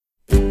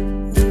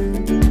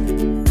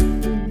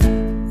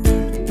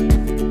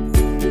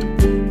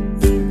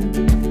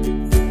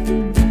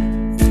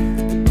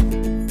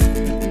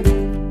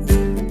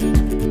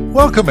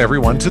Welcome,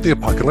 everyone, to the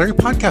Apocalypse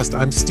Podcast.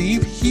 I'm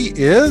Steve. He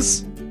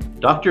is...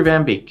 Dr.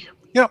 Van Beek.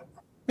 Yep.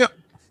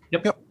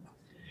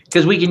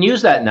 Because we can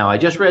use that now. I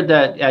just read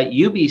that at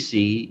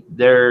UBC,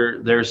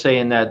 they're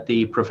saying that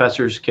the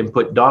professors can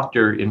put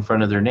doctor in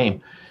front of their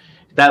name.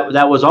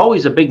 That was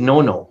always a big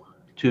no-no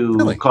to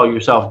Really? Call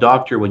yourself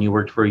doctor when you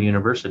worked for a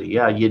university.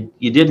 Yeah, you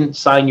didn't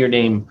sign your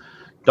name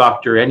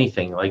doctor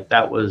anything. Like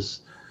that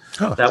was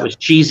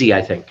cheesy,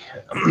 I think.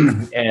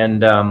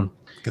 and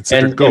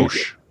Considered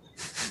gauche.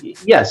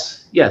 Yes,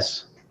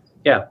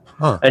 yeah.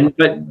 Huh.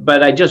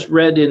 But I just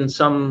read in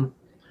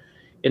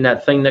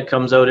that thing that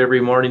comes out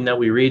every morning that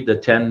we read, the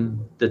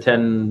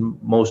 10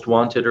 most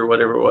wanted or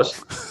whatever it was,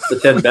 the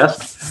 10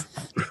 best.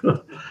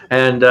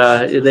 And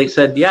they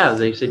said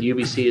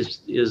UBC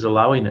is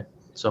allowing it.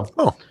 So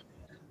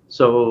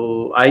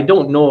I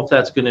don't know if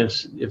that's gonna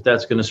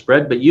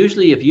spread, but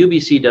usually if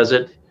UBC does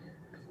it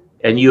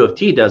and U of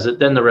T does it,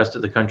 then the rest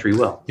of the country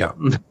will. Yeah.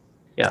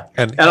 Yeah.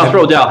 And I'll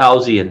throw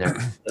Dalhousie in there.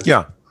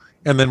 Yeah.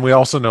 And then we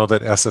also know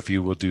that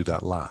SFU will do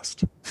that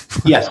last.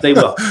 Yes, they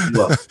will.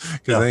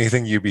 Because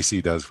anything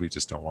UBC does, we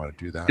just don't want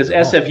to do that. Because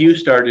SFU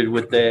started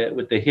with the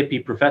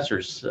hippie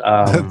professors.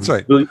 That's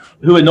right.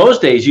 Who in those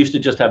days used to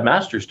just have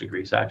master's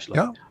degrees,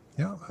 actually.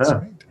 Yeah, that's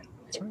right.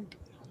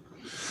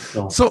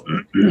 So,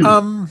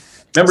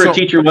 remember a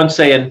teacher once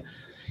saying,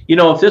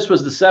 if this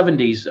was the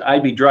 70s,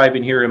 I'd be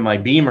driving here in my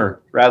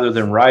Beamer rather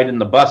than riding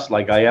the bus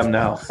like I am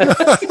now.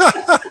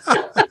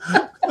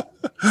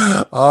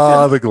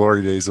 The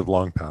glory days have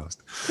long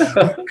passed.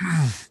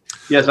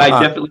 Yes, I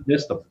definitely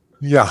missed them.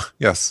 Yeah,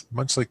 yes,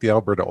 much like the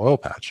Alberta oil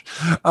patch.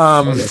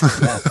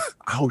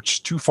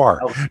 Ouch, too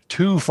far.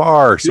 Too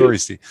far. Sorry,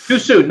 Steve. Too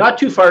soon, not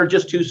too far,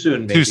 just too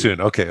soon. Maybe. Too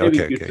soon. Okay.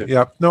 Soon.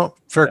 Yeah, no,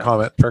 fair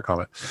comment.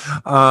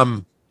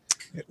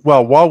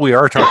 Well, while we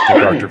are talking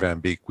to Dr.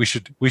 Van Beek, we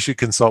should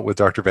consult with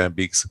Dr. Van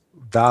Beek's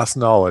vast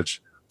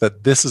knowledge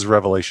that this is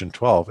Revelation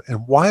 12.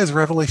 And why is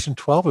Revelation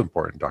 12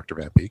 important, Dr.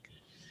 Van Beek?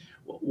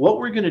 What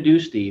we're going to do,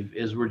 Steve,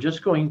 is we're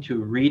just going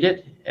to read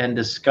it and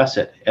discuss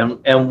it.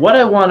 And what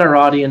I want our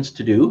audience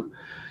to do,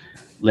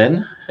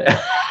 Lynn,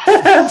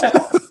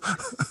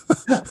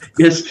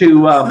 is to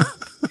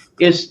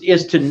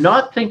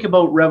not think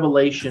about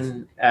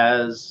Revelation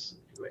as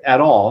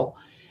you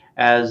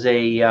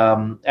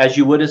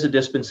would as a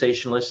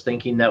dispensationalist,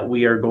 thinking that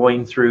we are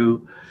going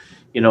through,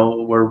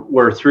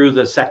 we're through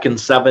the second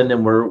seven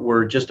and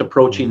we're just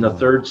approaching the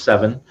third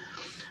seven,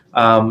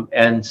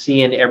 and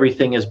seeing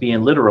everything as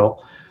being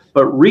literal.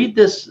 But read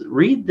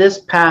this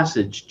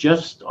passage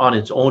just on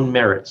its own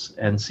merits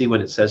and see what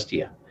it says to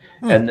you.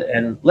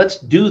 And let's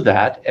do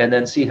that and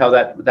then see how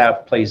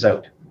that plays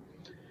out.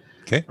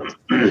 Okay.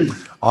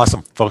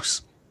 Awesome,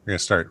 folks. We're going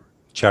to start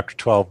chapter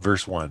 12,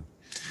 verse 1.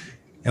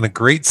 And a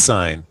great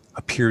sign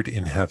appeared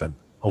in heaven,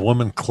 a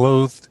woman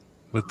clothed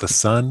with the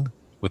sun,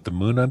 with the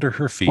moon under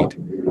her feet,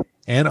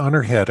 and on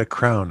her head a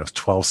crown of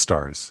 12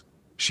 stars.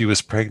 She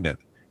was pregnant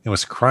and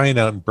was crying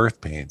out in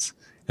birth pains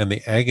and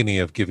the agony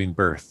of giving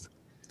birth.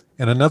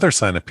 And another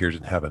sign appeared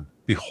in heaven.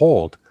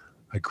 Behold,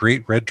 a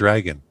great red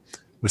dragon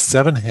with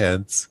 7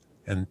 heads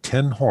and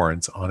 10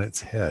 horns on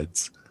its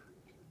heads,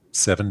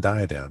 7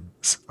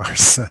 diadems.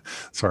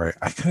 Sorry,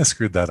 I kind of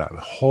screwed that up.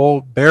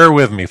 Bear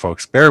with me,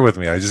 folks. Bear with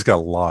me. I just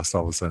got lost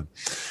all of a sudden.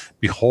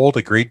 Behold,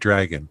 a great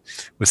dragon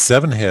with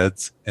 7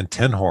 heads and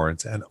 10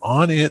 horns, and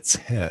on his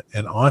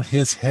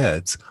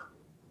heads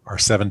are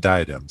 7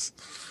 diadems.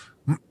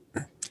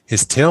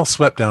 His tail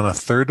swept down a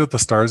third of the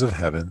stars of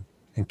heaven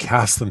and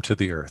cast them to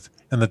the earth.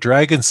 And the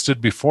dragon stood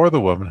before the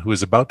woman who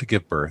was about to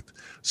give birth,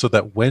 so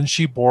that when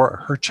she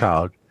bore her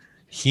child,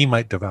 he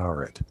might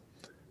devour it.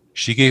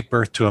 She gave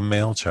birth to a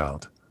male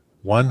child,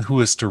 one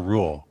who is to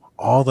rule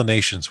all the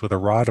nations with a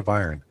rod of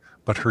iron.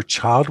 But her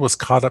child was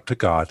caught up to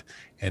God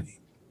and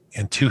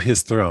to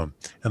his throne.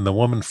 And the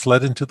woman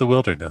fled into the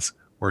wilderness,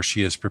 where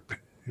she has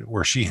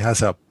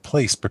a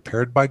place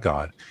prepared by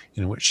God,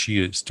 in which she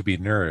is to be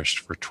nourished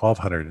for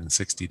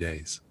 1,260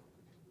 days.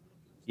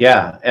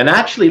 Yeah, and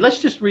actually,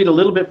 let's just read a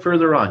little bit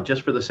further on,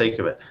 just for the sake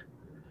of it.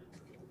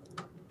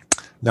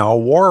 Now a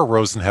war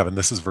arose in heaven.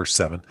 This is verse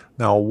 7.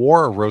 Now a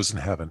war arose in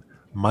heaven,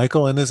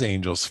 Michael and his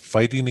angels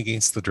fighting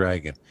against the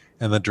dragon.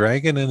 And the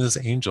dragon and his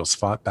angels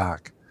fought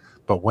back.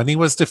 But when he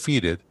was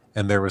defeated,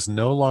 and there was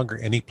no longer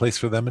any place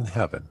for them in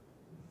heaven,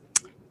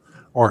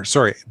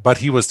 but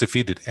he was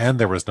defeated, and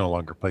there was no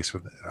longer a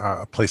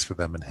place for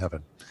them in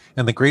heaven.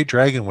 And the great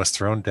dragon was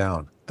thrown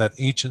down, that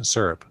ancient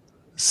serpent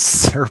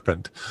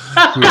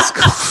who is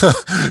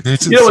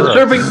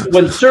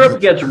when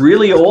syrup gets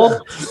really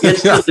old,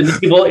 it's just an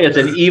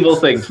evil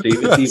thing,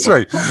 Steve. It's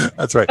evil.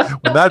 That's right.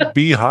 When that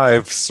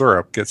beehive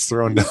syrup gets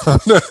thrown down.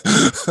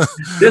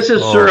 This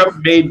is syrup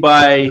made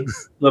by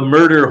the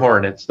murder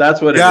hornets.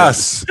 That's what it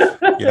is.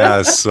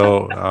 Yes.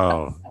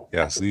 So,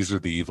 yes, these are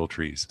the evil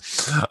trees.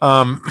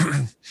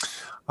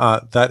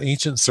 That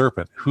ancient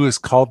serpent who is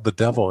called the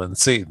devil and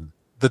Satan,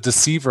 the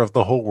deceiver of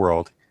the whole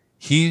world,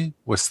 he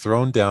was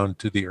thrown down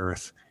to the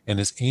earth, and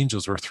his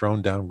angels were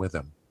thrown down with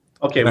him.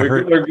 Okay,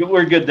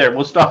 we're good there.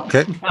 We'll stop.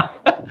 Okay.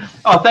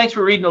 Oh, thanks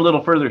for reading a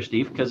little further,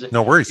 Steve, because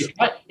No worries.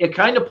 it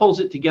kind of pulls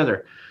it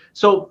together.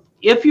 So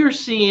if you're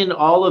seeing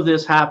all of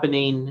this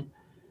happening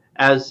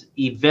as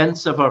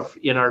events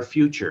in our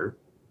future,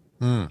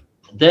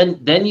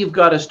 then you've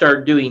got to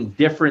start doing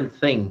different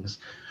things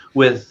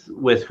with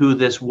who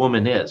this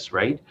woman is,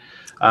 right?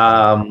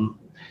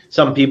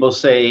 Some people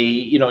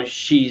say,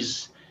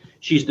 she's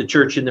the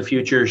church in the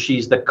future.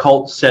 She's the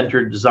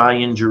cult-centered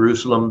Zion,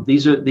 Jerusalem.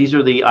 These are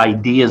the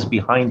ideas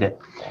behind it.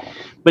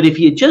 But if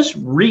you just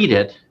read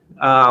it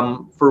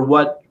for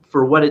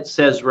what it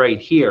says right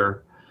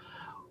here,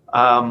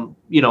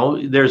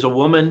 there's a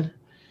woman.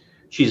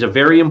 She's a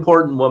very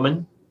important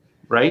woman,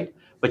 right?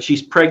 But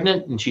she's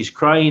pregnant and she's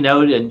crying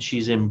out and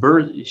she's in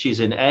birth. She's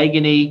in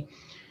agony.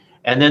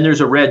 And then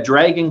there's a red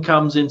dragon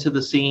comes into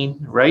the scene,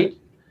 right?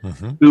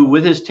 Who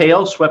with his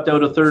tail swept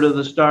out a third of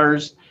the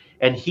stars.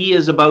 And he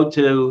is about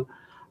to,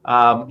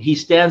 he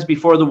stands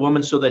before the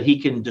woman so that he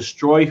can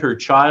destroy her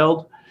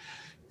child.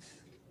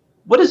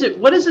 What does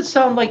it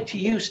sound like to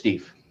you,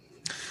 Steve?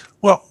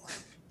 Well,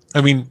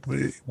 I mean,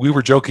 we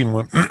were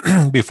joking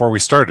before we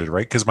started,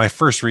 right? Because my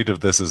first read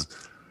of this is,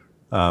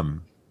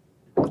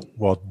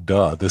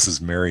 this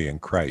is Mary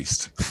and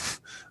Christ.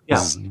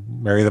 This is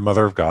Mary, the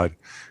Mother of God,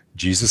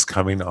 Jesus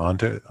coming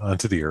onto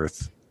the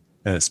earth,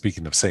 and it's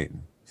speaking of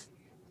Satan.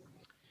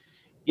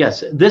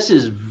 Yes, this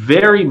is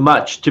very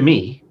much, to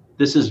me,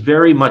 this is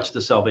very much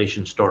the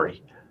salvation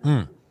story.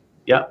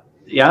 Yeah,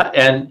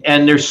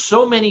 and there's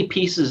so many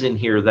pieces in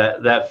here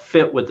that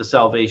fit with the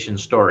salvation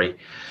story.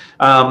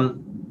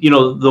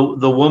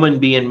 The woman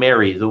being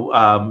Mary,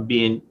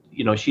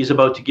 she's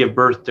about to give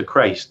birth to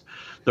Christ.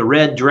 The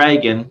red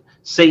dragon,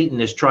 Satan,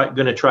 is going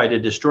to try to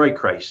destroy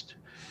Christ,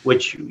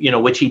 which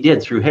he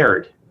did through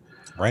Herod.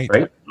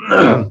 Right.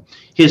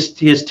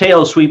 His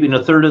tail sweeping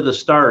a third of the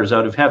stars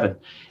out of heaven,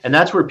 and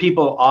that's where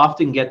people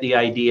often get the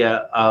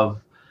idea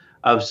of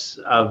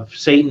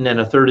Satan and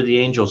a third of the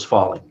angels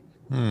falling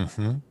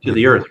to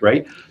the earth.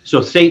 Right.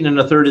 So Satan and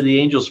a third of the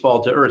angels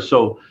fall to earth.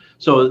 So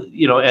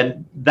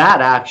and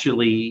that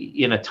actually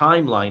in a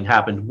timeline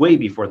happened way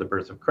before the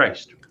birth of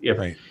Christ.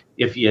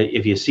 If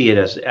you see it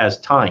as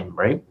time,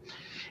 right?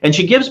 And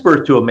she gives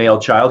birth to a male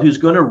child who's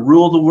going to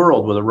rule the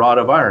world with a rod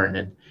of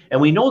iron. And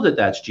we know that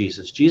that's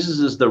Jesus. Jesus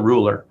is the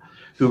ruler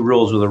who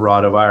rules with a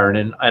rod of iron.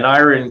 And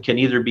iron can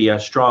either be a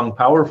strong,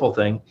 powerful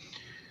thing,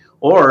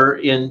 or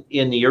in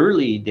the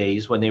early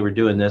days when they were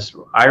doing this,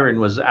 iron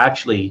was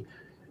actually,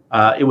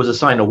 it was a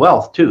sign of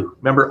wealth too.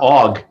 Remember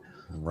Og?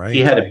 Right. He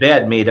had a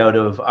bed made out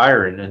of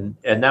iron,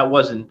 and that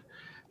wasn't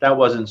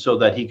so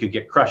that he could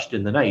get crushed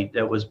in the night.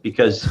 That was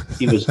because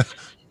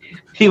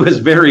he was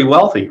very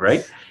wealthy,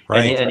 right?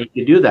 And he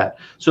could do that.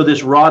 So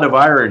this rod of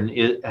iron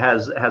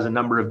has a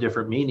number of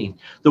different meanings.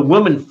 The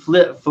woman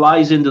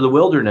flies into the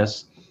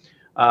wilderness,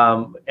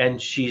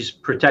 and she's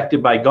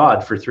protected by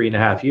God for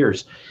 3.5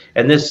 years.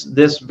 And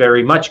this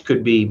very much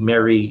could be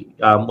Mary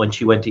when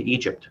she went to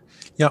Egypt.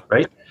 Yeah.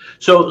 Right.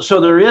 So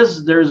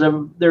there's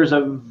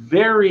a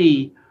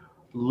very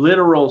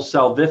literal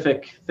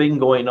salvific thing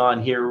going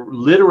on here,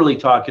 literally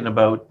talking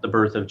about the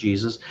birth of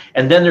Jesus.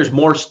 And then there's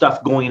more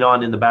stuff going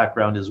on in the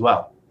background as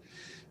well.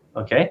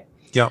 Okay.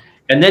 Yeah.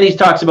 And then he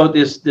talks about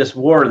this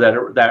war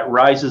that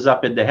rises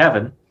up into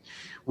heaven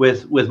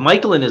with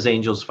Michael and his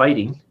angels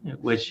fighting,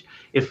 which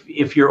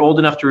if you're old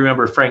enough to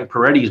remember Frank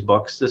Peretti's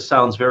books, this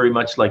sounds very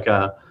much like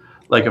a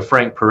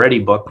Frank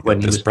Peretti book when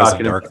he was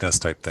talking about darkness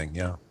type thing.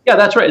 Yeah. Yeah,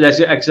 that's right.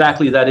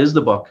 That is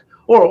the book.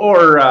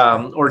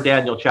 Or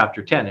Daniel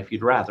chapter 10, if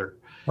you'd rather.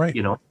 Right.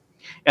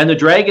 And the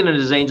dragon and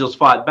his angels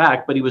fought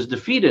back, but he was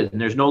defeated, and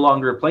there's no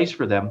longer a place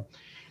for them.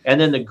 And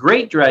then the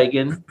great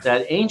dragon,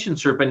 that ancient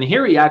serpent, and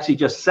here he actually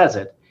just says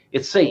it,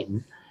 it's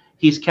Satan,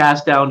 he's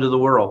cast down to the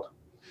world,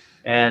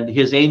 and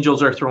his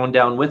angels are thrown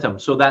down with him.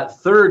 So that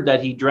third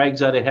that he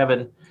drags out of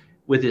heaven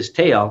with his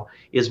tail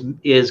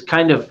is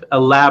kind of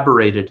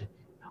elaborated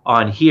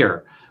on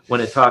here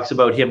when it talks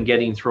about him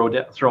getting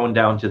thrown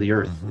down to the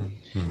earth.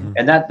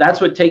 And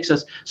that's what takes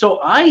us. So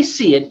I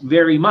see it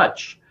very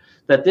much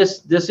that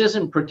this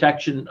isn't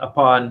protection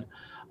upon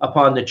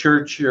the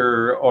church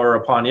or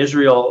upon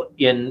Israel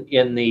in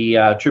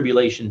the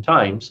tribulation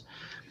times,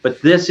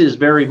 but this is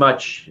very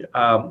much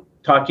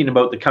talking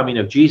about the coming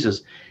of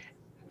Jesus,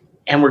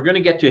 and we're going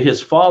to get to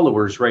his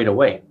followers right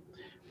away.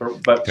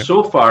 But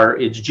so far,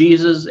 it's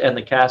Jesus and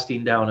the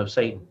casting down of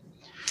Satan.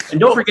 And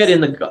don't forget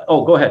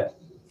go ahead.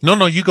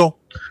 No, you go.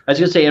 I was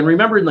going to say, and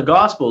remember in the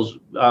Gospels,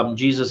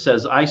 Jesus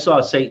says, "I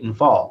saw Satan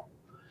fall."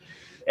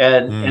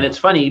 And it's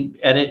funny,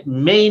 and it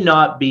may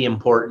not be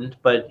important,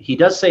 but he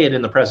does say it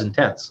in the present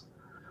tense.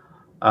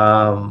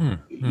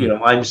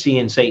 I'm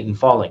seeing Satan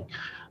falling.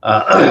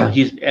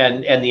 He's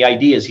and the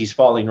idea is he's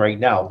falling right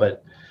now,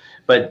 but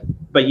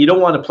you don't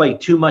want to play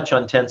too much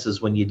on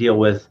tenses when you deal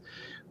with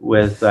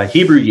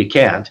Hebrew. You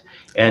can't,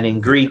 and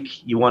in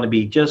Greek you want to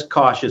be just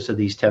cautious of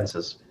these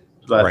tenses.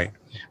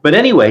 But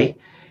anyway,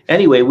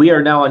 we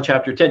are now on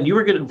chapter 10. You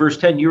were going to verse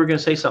 10. You were going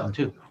to say something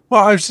too.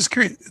 Well, I was just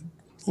curious,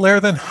 Lair.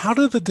 Then how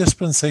do the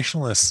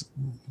dispensationalists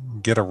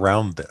get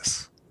around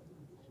this?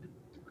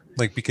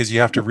 Like, because you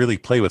have to really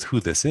play with who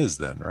this is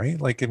then, right?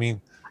 Like, I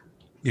mean,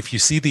 if you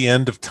see the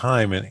end of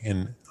time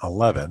in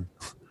 11,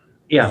 like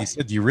Yeah. you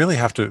said, you really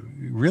have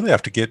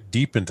to get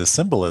deep into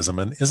symbolism.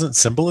 And isn't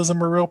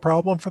symbolism a real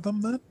problem for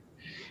them then?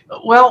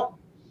 Well,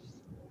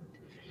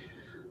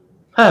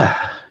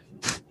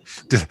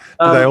 Did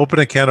I open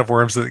a can of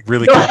worms that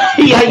really no, can't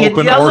be yeah,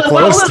 open yeah, or well,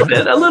 closed?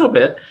 a little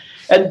bit,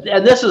 and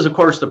this is, of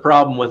course, the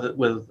problem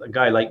with a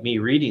guy like me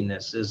reading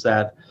this is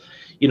that,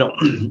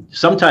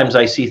 sometimes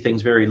I see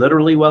things very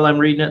literally while I'm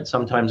reading it.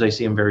 Sometimes I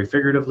see them very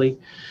figuratively.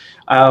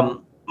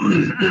 Um,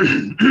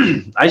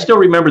 I still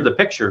remember the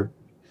picture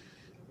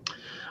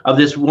of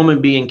this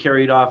woman being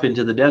carried off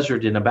into the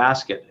desert in a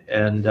basket,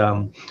 and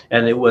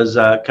it was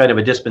kind of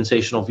a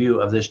dispensational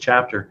view of this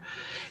chapter,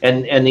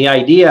 and the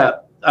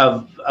idea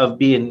of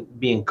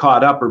being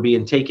caught up or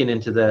being taken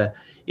into the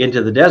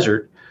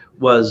desert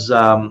was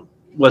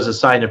a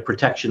sign of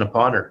protection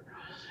upon her.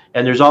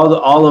 And there's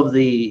all of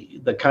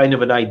the kind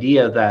of an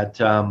idea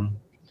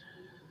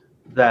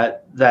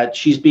that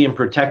she's being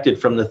protected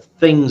from the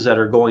things that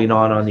are going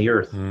on the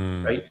earth,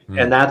 right?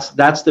 And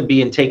that's the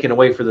being taken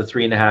away for the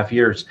 3.5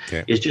 years.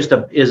 Okay.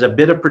 Is a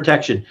bit of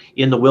protection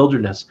in the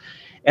wilderness.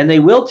 And they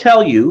will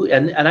tell you,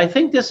 and I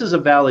think this is a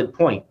valid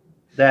point,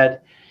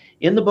 that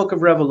in the book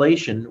of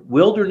Revelation,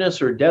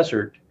 wilderness or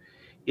desert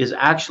is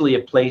actually a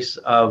place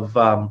of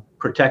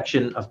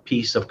protection, of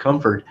peace, of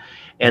comfort,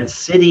 and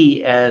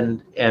city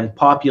and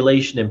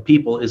population and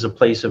people is a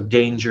place of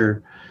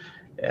danger,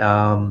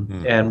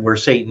 and where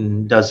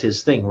Satan does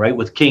his thing, right,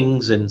 with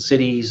kings and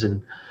cities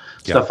and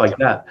stuff like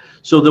that.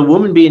 So the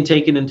woman being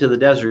taken into the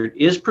desert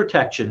is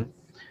protection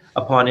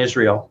upon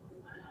Israel,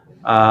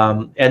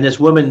 and this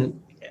woman,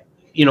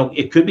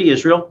 it could be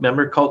Israel.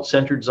 Remember,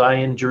 cult-centered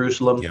Zion,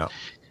 Jerusalem. Yeah.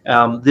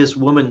 This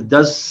woman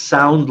does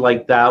sound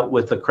like that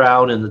with the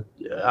crown and the,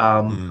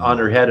 on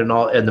her head and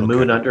all, and the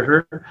moon under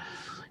her.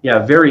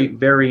 Yeah, very,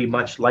 very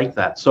much like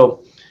that.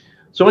 So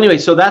anyway,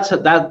 so that's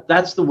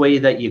the way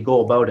that you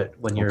go about it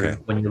when you're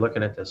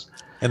looking at this.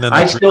 And then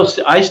I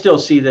still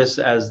see this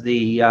as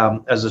the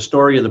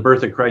story of the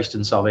birth of Christ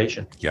and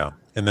salvation. Yeah,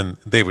 and then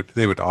they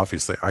would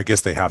obviously, I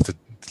guess they have to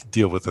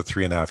deal with the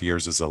 3.5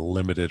 years as a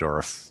limited or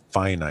a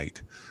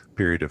finite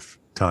period of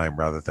time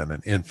rather than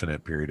an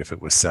infinite period if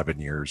it was 7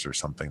 years or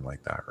something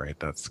like that, right?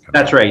 That's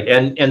right.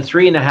 And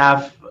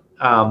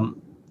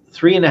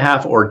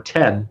 3.5 or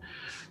 10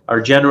 are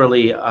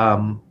generally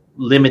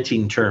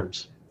limiting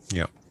terms.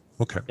 Yeah.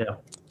 Okay. Yeah.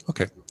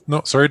 Okay.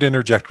 No, sorry to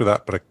interject with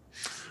that, but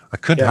I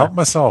couldn't help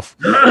myself.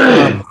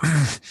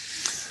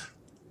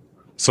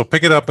 So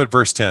pick it up at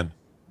verse 10.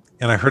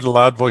 And I heard a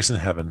loud voice in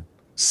heaven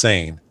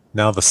saying,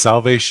 now the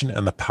salvation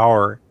and the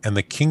power and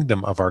the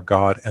kingdom of our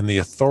God and the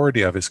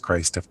authority of his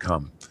Christ have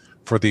come.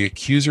 For the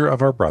accuser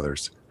of our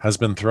brothers has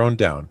been thrown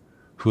down,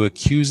 who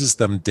accuses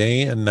them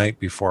day and night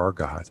before our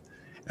God.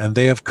 And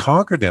they have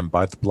conquered him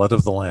by the blood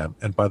of the Lamb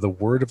and by the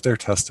word of their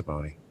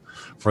testimony.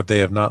 For they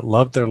have not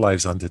loved their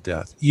lives unto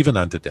death, even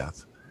unto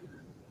death.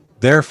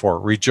 Therefore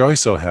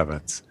rejoice, O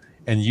heavens,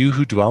 and you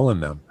who dwell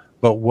in them.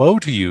 But woe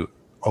to you,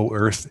 O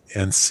earth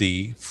and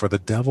sea, for the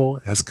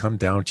devil has come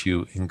down to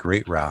you in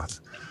great wrath,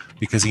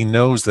 because he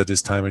knows that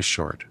his time is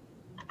short.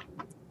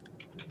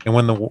 And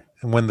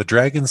when the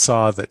dragon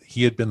saw that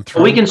he had been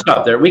thrown... We can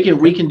stop there. We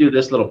can do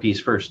this little piece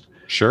first.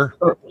 Sure.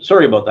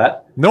 Sorry about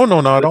that. No,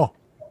 not at all.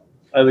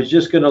 I was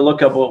just going to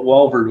look up what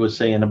Walford was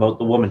saying about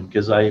the woman,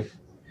 because I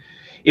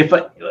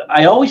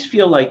always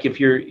feel like if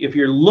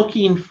you're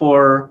looking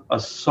for a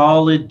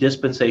solid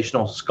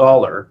dispensational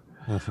scholar,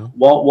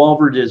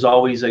 Walford is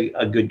always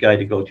a good guy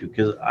to go to,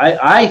 because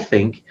I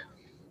think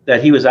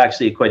that he was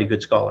actually quite a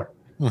good scholar,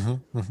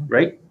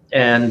 right?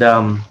 And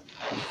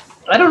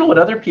I don't know what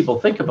other people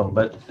think of him,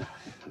 but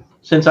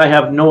since I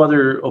have no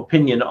other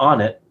opinion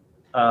on it,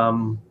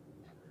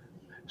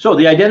 so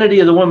the identity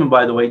of the woman,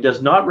 by the way,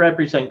 does not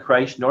represent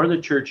Christ nor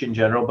the church in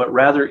general, but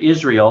rather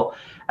Israel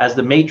as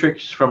the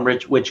matrix from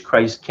which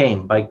Christ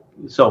came.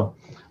 So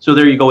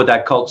there you go with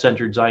that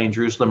cult-centered Zion,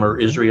 Jerusalem, or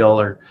Israel,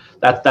 or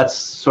that's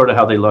sort of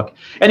how they look.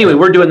 Anyway,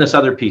 we're doing this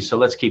other piece, so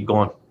let's keep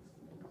going.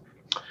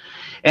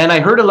 And I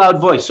heard a loud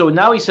voice. So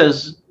now he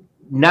says,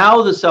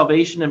 now the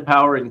salvation and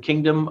power and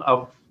kingdom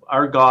of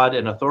our God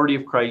and authority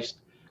of Christ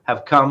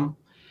have come,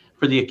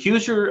 for the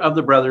accuser of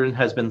the brethren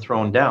has been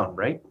thrown down,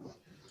 right?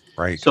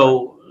 Right.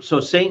 So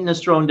Satan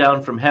is thrown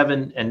down from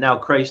heaven, and now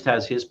Christ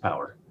has his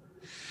power.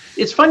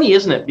 It's funny,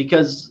 isn't it?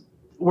 Because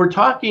we're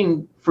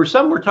talking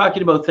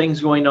about things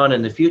going on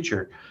in the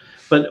future.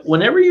 But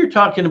whenever you're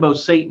talking about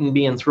Satan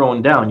being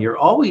thrown down,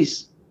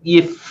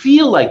 you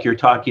feel like you're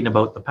talking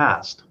about the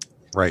past.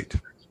 Right.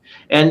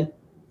 And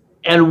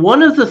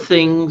one of the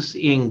things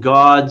in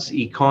God's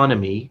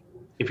economy,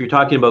 if you're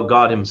talking about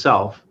God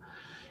himself,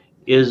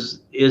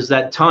 is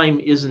that time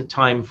isn't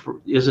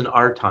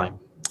our time.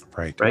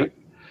 Right. Right?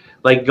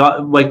 Like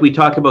God, like we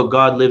talk about,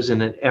 God lives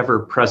in an ever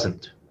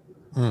present.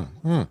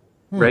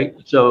 Right?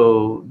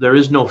 So there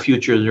is no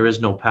future, there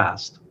is no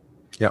past.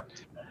 Yeah.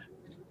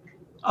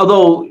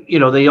 Although,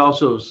 they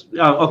also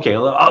okay,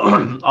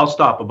 I'll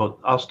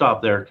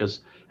stop there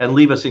and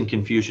leave us in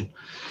confusion.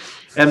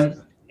 And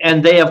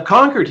and they have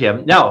conquered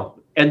him. Now,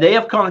 and they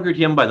have conquered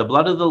him by the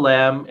blood of the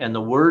Lamb and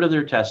the word of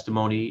their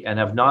testimony, and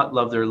have not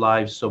loved their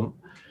lives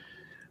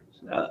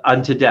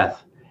unto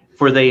death.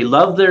 For they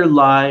love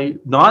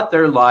not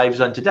their lives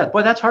unto death.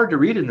 Boy, that's hard to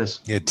read in this.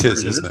 It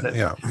is, isn't it?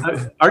 Yeah.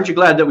 Aren't you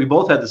glad that we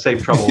both had the same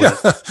trouble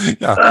with it?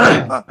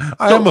 Yeah.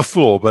 I am a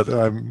fool, but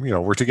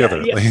we're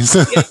together at least.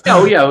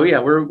 Yeah.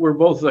 We're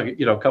both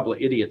a couple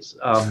of idiots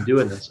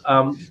doing this.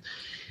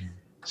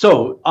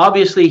 So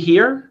obviously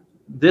here,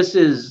 this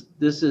is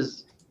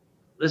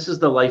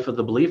the life of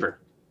the believer.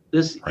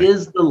 This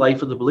is the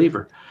life of the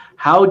believer.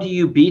 How do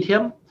you beat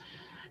him?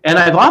 And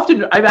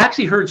I've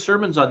actually heard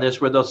sermons on this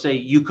where they'll say,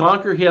 you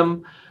conquer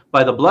him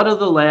by the blood of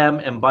the Lamb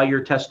and by your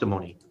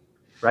testimony,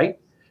 right?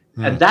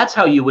 And that's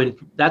how you win.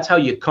 That's how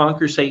you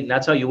conquer Satan.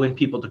 That's how you win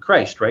people to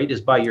Christ, right? Is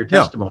by your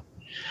testimony.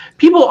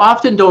 People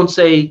often don't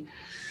say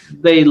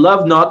they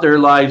love not their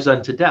lives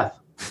unto death.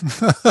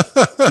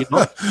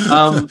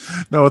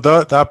 No,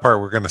 that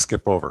part we're going to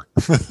skip over.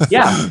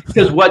 Yeah,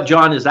 because what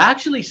John is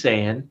actually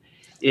saying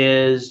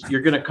is you're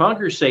going to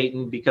conquer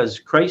Satan because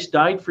Christ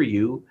died for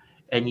you,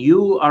 and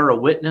you are a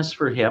witness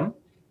for him,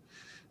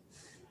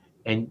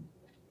 and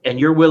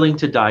you're willing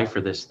to die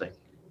for this thing,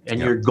 and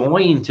you're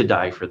going to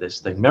die for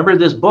this thing. Remember,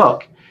 this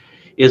book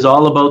is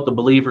all about the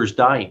believers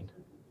dying.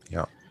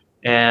 Yeah.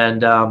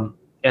 And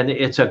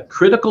it's a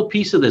critical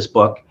piece of this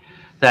book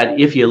that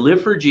if you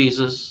live for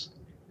Jesus,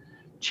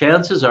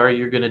 chances are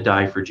you're going to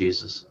die for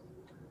Jesus.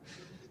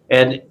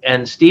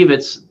 And Steve,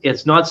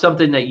 it's not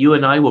something that you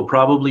and I will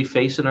probably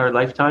face in our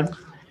lifetime.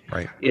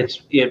 Right.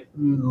 It's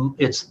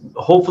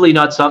hopefully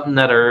not something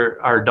that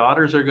our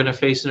daughters are going to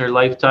face in their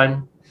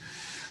lifetime,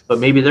 but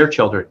maybe their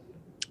children,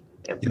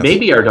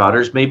 maybe our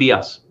daughters, maybe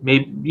us,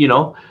 maybe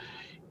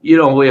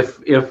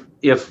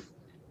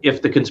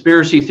if the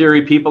conspiracy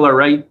theory people are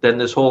right, then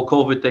this whole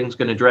COVID thing's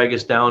going to drag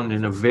us down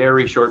in a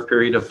very short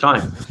period of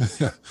time.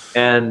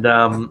 And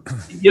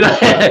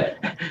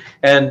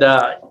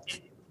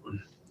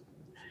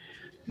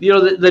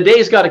the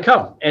day's got to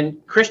come,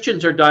 and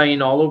Christians are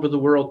dying all over the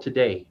world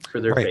today for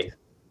their faith.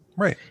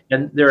 Right.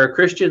 And there are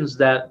Christians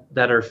that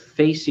are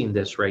facing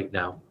this right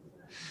now.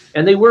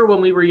 And they were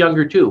when we were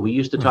younger too. We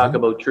used to talk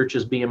about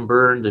churches being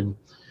burned and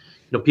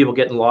people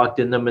getting locked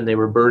in them, and they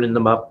were burning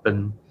them up,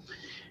 and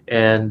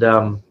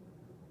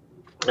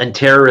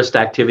terrorist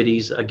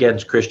activities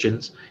against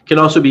Christians. It can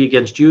also be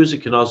against Jews,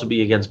 it can also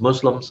be against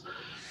Muslims.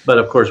 But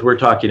of course we're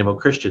talking about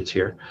Christians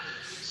here.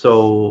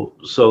 So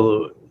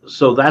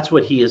that's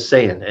what he is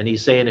saying. And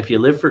he's saying if you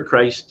live for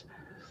Christ,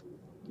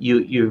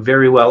 you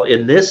very well,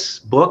 in this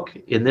book,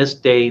 in this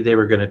day, they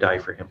were going to die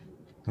for him.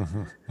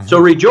 So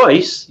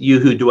rejoice, you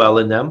who dwell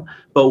in them,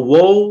 but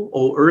woe,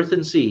 O earth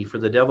and sea, for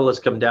the devil has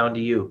come down to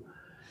you.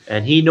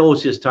 And he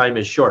knows his time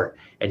is short.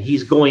 And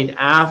he's going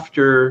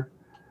after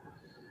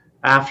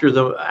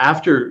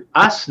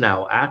us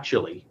now,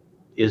 actually,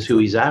 is who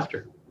he's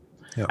after.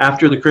 Yeah.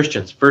 After the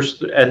Christians.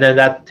 First, and then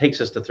that takes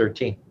us to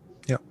 13.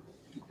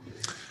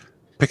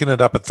 Picking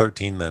it up at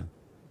 13 then.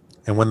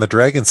 And when the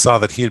dragon saw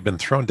that he had been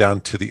thrown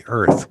down to the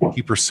earth,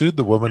 he pursued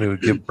the woman who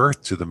would give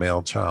birth to the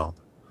male child.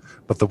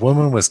 But the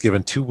woman was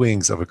given 2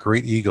 wings of a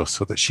great eagle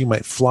so that she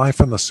might fly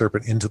from the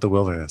serpent into the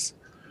wilderness,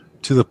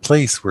 to the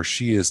place where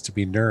she is to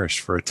be nourished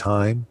for a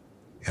time,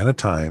 and a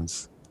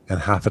times,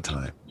 and half a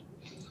time.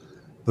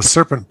 The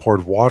serpent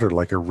poured water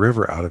like a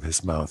river out of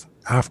his mouth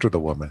after the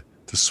woman,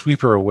 to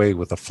sweep her away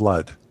with a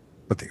flood.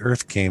 But the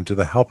earth came to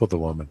the help of the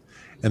woman,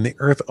 and the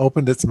earth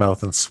opened its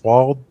mouth and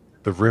swallowed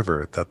the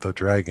river that the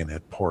dragon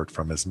had poured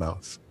from his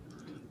mouth.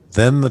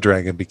 Then the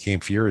dragon became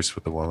furious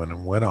with the woman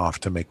and went off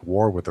to make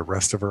war with the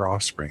rest of her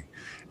offspring,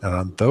 and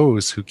on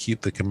those who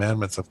keep the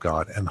commandments of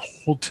God and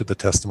hold to the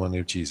testimony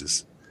of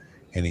Jesus.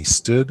 And he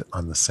stood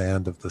on the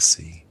sand of the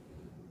sea.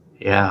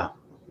 Yeah.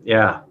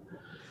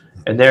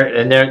 And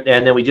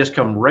then we just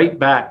come right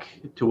back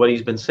to what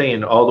he's been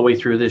saying all the way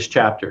through this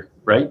chapter,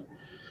 right?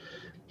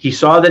 He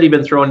saw that he'd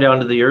been thrown down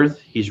to the earth.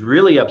 He's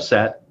really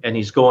upset, and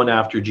he's going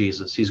after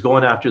Jesus. He's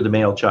going after the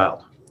male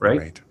child,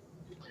 right?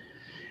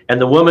 And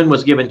the woman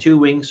was given 2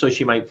 wings so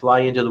she might fly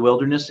into the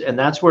wilderness. And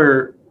that's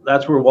where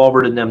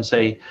Walbert and them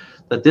say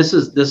that this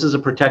is a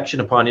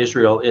protection upon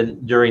Israel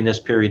during this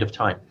period of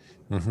time.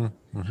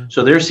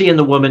 So they're seeing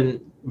the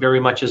woman very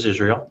much as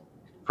Israel,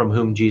 from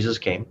whom Jesus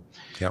came.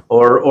 Yep.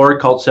 Or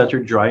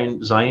cult-centered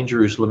Zion,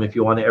 Jerusalem, if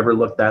you want to ever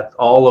look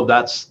all of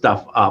that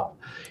stuff up.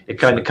 It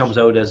kind of comes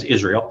out as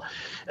Israel.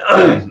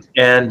 And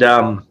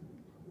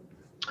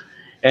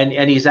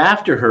he's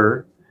after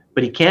her,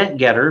 but he can't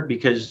get her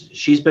because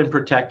she's been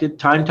protected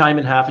time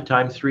and half a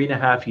time,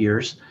 3.5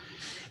 years.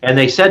 And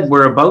they said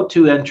we're about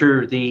to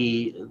enter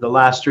the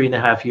last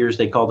 3.5 years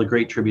they call the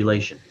Great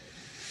Tribulation.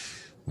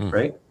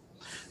 Right?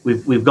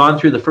 We've gone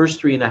through the first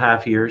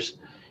 3.5 years,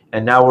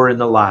 and now we're in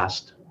the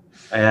last.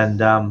 And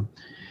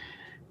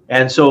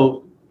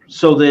so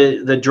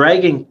the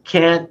dragon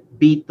can't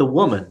beat the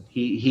woman.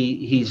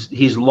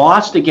 He's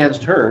lost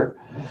against her,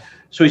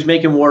 so he's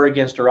making war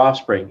against her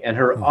offspring, and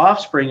her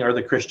offspring are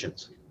the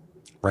Christians.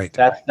 Right.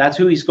 That's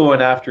who he's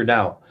going after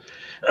now.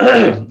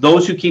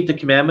 Those who keep the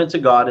commandments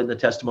of God and the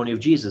testimony of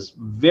Jesus.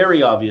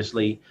 Very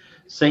obviously,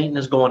 Satan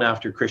is going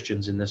after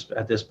Christians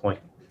at this point.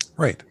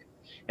 Right.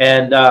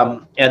 And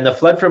the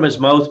flood from his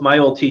mouth, my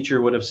old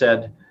teacher would have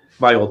said,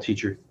 my old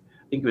teacher,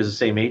 I think he was the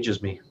same age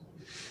as me,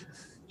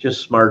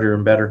 just smarter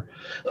and better.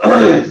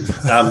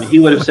 He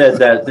would have said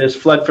that this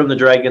flood from the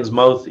dragon's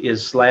mouth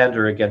is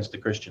slander against the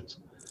Christians.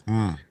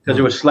 Because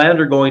there was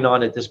slander going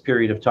on at this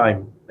period of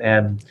time.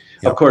 And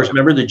of course,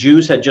 remember, the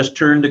Jews had just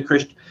turned to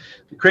Christian.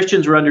 The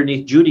Christians were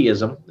underneath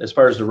Judaism as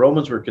far as the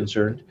Romans were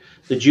concerned.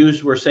 The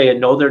Jews were saying,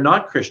 no, they're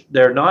not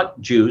they're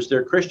not Jews,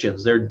 they're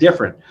Christians. They're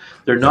different.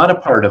 They're not a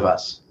part of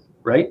us,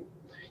 right?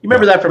 You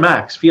remember that from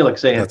Acts, Felix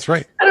saying, that's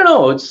right. I don't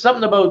know, it's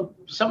something about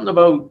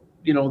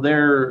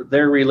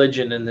their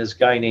religion and this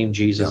guy named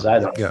Jesus. I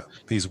don't know. Yeah.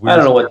 These weird, I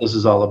don't know what this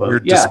is all about.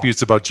 Weird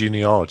disputes about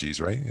genealogies,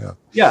 right?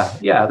 Yeah.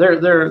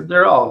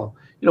 They're all,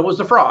 it was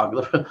the frog.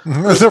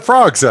 The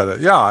frog said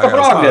it. Yeah. The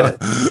frog did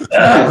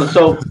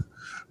it.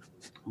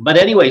 But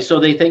anyway, so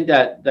they think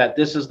that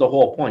this is the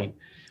whole point.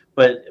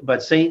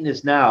 But Satan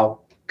is now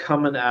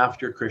coming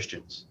after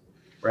Christians,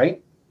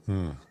 right?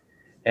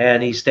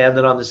 And he's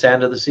standing on the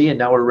sand of the sea. And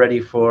now we're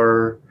ready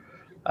for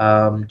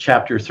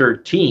chapter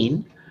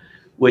 13,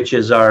 which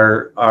is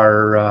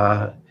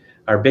our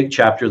big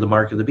chapter, the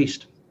mark of the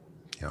beast.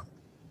 Yeah.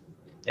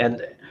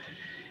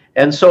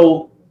 And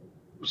so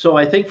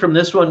I think from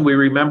this one we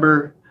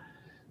remember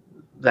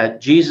that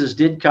Jesus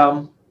did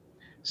come.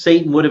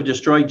 Satan would have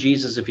destroyed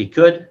Jesus if he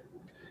could.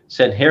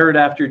 Sent Herod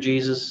after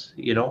Jesus,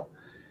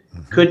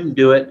 couldn't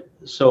do it,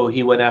 so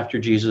he went after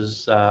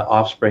Jesus'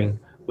 offspring,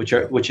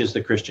 which is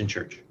the Christian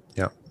church.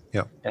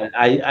 Yeah.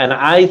 And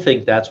I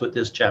think that's what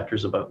this chapter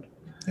is about.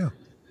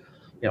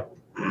 Yeah.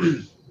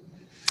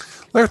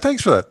 Larry,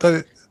 thanks for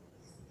that.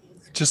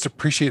 Just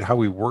appreciate how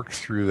we work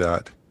through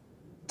that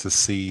to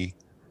see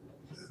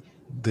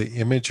the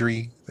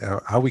imagery,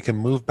 how we can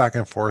move back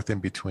and forth in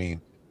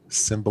between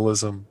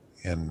symbolism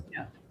and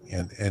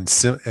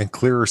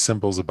clearer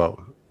symbols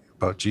about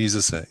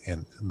Jesus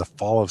and the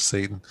fall of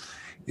Satan.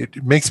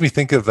 It makes me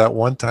think of that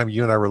one time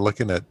you and I were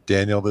looking at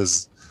Daniel.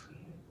 This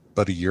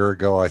about a year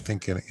ago, I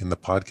think, in the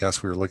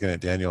podcast we were looking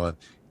at Daniel,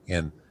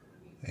 and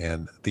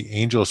the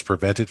angel is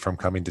prevented from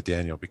coming to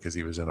Daniel because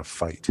he was in a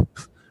fight.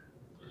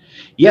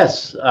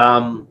 Yes.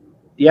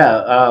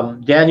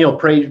 Daniel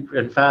prayed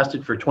and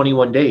fasted for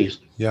 21 days.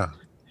 Yeah.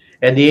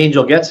 And the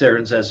angel gets there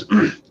and says,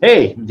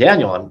 "Hey,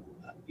 Daniel,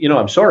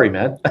 I'm sorry,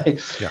 man.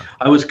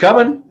 I was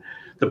coming.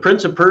 The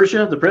prince of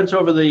Persia, the prince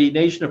over the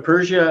nation of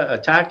Persia,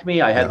 attacked me.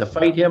 I had to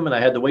fight him, and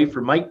I had to wait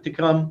for Mike to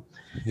come.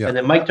 Yeah. And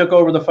then Mike took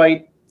over the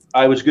fight.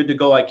 I was good to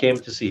go. I came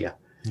to see you."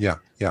 Yeah.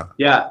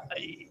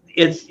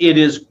 It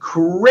is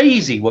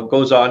crazy what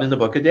goes on in the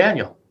book of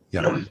Daniel.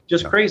 Yeah.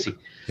 Just crazy.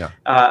 Yeah.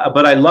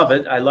 But I love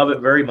it. I love it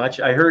very much.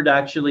 I heard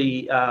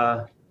actually,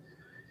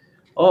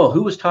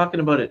 who was talking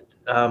about it?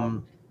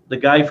 The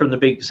guy from the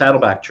big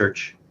Saddleback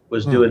Church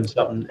was doing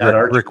something at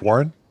our Rick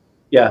Warren.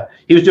 Yeah,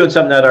 he was doing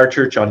something at our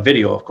church on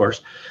video, of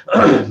course.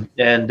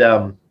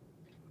 And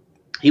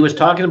he was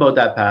talking about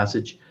that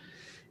passage,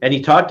 and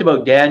he talked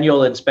about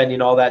Daniel and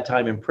spending all that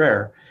time in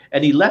prayer,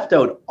 and he left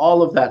out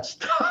all of that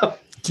stuff.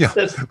 Yeah,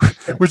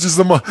 which is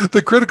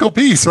the critical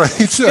piece,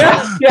 right?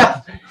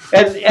 Yeah.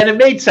 And it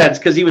made sense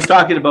because he was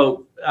talking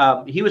about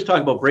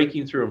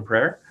breaking through in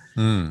prayer,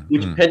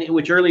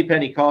 which early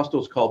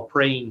Pentecostals called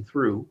praying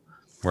through.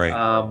 Right.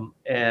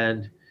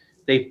 And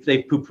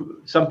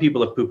some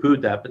people have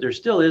poo-pooed that, but there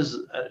still is.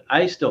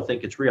 I still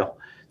think it's real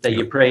that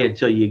you pray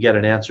until you get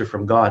an answer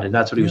from God, and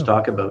that's what he was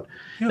talking about.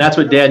 Yeah. That's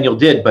what Daniel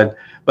did.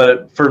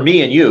 But for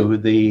me and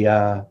you,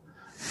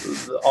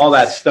 all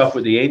that stuff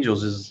with the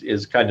angels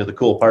is kind of the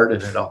cool part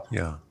in it all.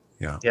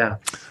 Yeah.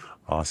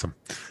 Awesome.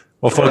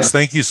 Well, folks,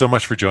 thank you so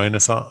much for joining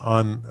us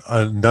on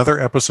another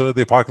episode of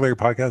the Apocalyptic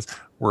Podcast.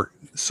 We're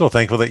so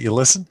thankful that you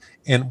listened,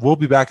 and we'll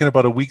be back in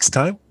about a week's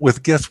time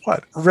with, guess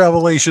what?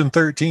 Revelation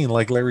 13,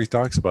 like Larry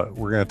talks about.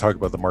 We're going to talk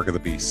about the mark of the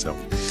beast. So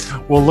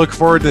we'll look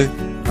forward to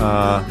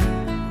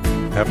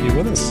having you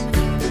with us.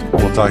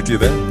 We'll talk to you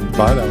then.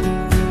 Bye now.